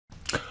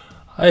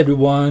Hi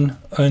everyone,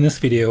 in this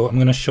video I'm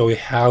going to show you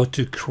how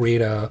to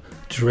create a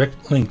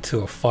direct link to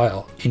a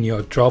file in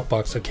your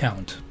Dropbox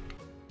account.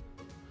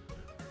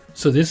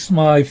 So this is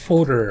my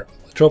folder,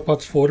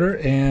 Dropbox folder,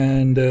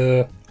 and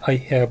I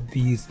have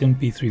these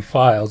MP3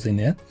 files in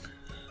it.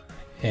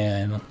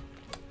 And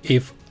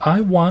if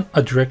I want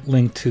a direct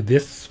link to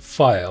this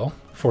file,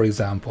 for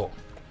example,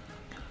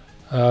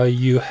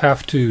 you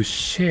have to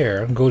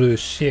share, go to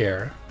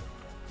share,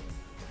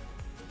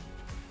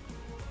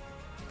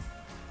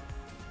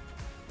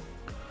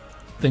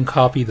 then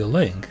copy the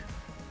link,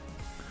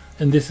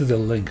 and this is a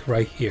link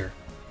right here.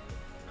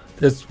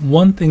 There's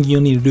one thing you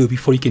need to do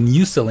before you can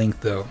use the link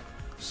though.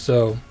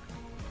 So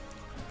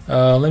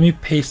let me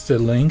paste the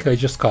link I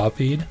just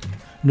copied.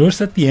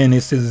 Notice at the end it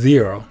says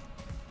 0.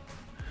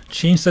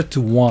 Change that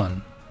to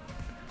 1.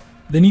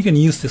 Then you can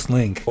use this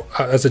link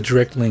as a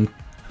direct link.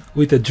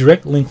 With a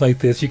direct link like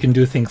this, you can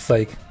do things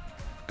like,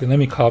 okay, let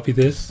me copy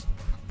this.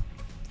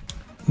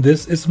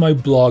 This is my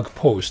blog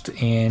post,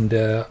 and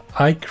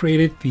I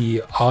created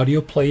the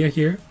audio player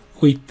here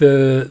with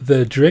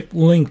the direct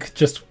link.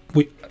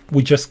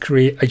 I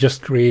just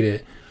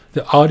created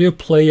the audio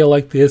player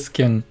like this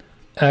can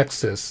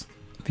access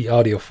the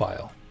audio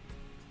file.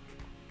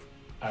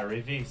 I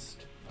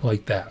released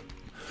Like that.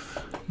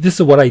 This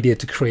is what I did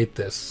to create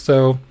this.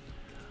 So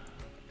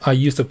I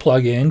used a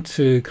plugin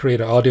to create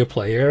an audio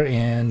player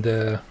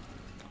and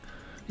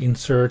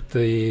insert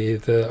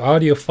the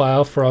audio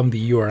file from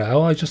the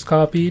URL I just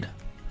copied.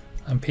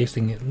 I'm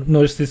pasting it.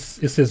 Notice this,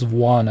 it says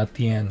 1 at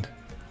the end.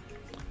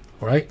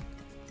 Alright,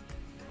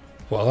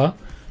 voila.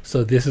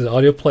 So this is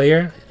audio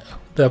player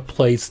that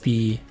plays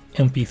the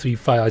MP3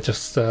 file I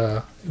just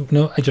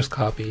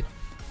copied.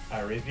 I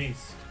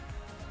released.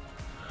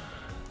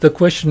 The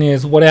question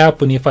is, what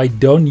happens if I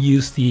don't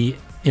use the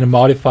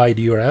modified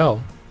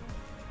URL?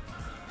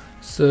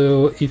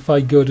 So if I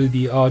go to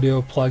the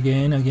audio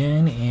plugin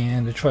again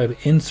and try to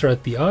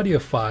insert the audio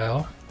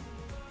file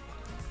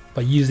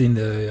by using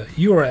the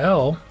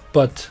URL,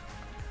 but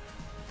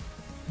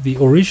the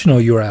original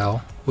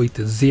URL with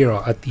the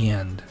 0 at the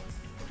end,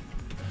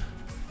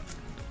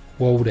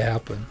 what would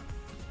happen?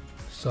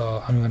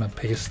 So I'm gonna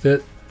paste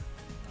it.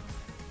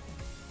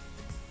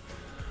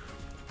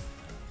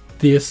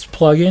 This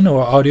plugin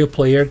or audio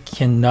player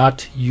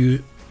cannot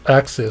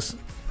access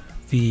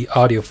the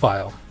audio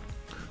file.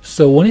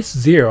 So when it's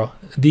 0,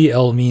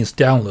 DL means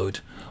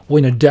download.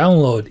 When a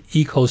download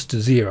equals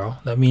to 0,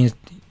 that means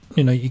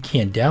you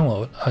can't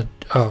download.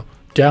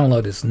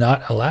 Download is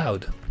not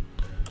allowed,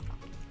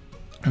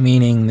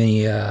 meaning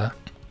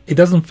it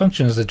doesn't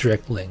function as a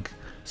direct link.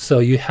 So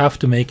you have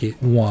to make it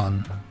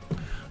 1.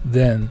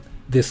 Then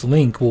this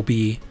link will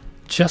be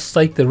just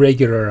like the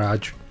regular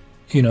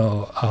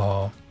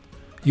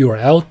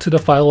URL to the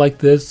file like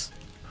this,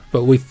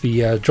 but with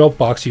the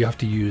Dropbox you have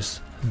to use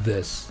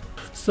this.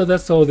 So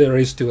that's all there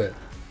is to it.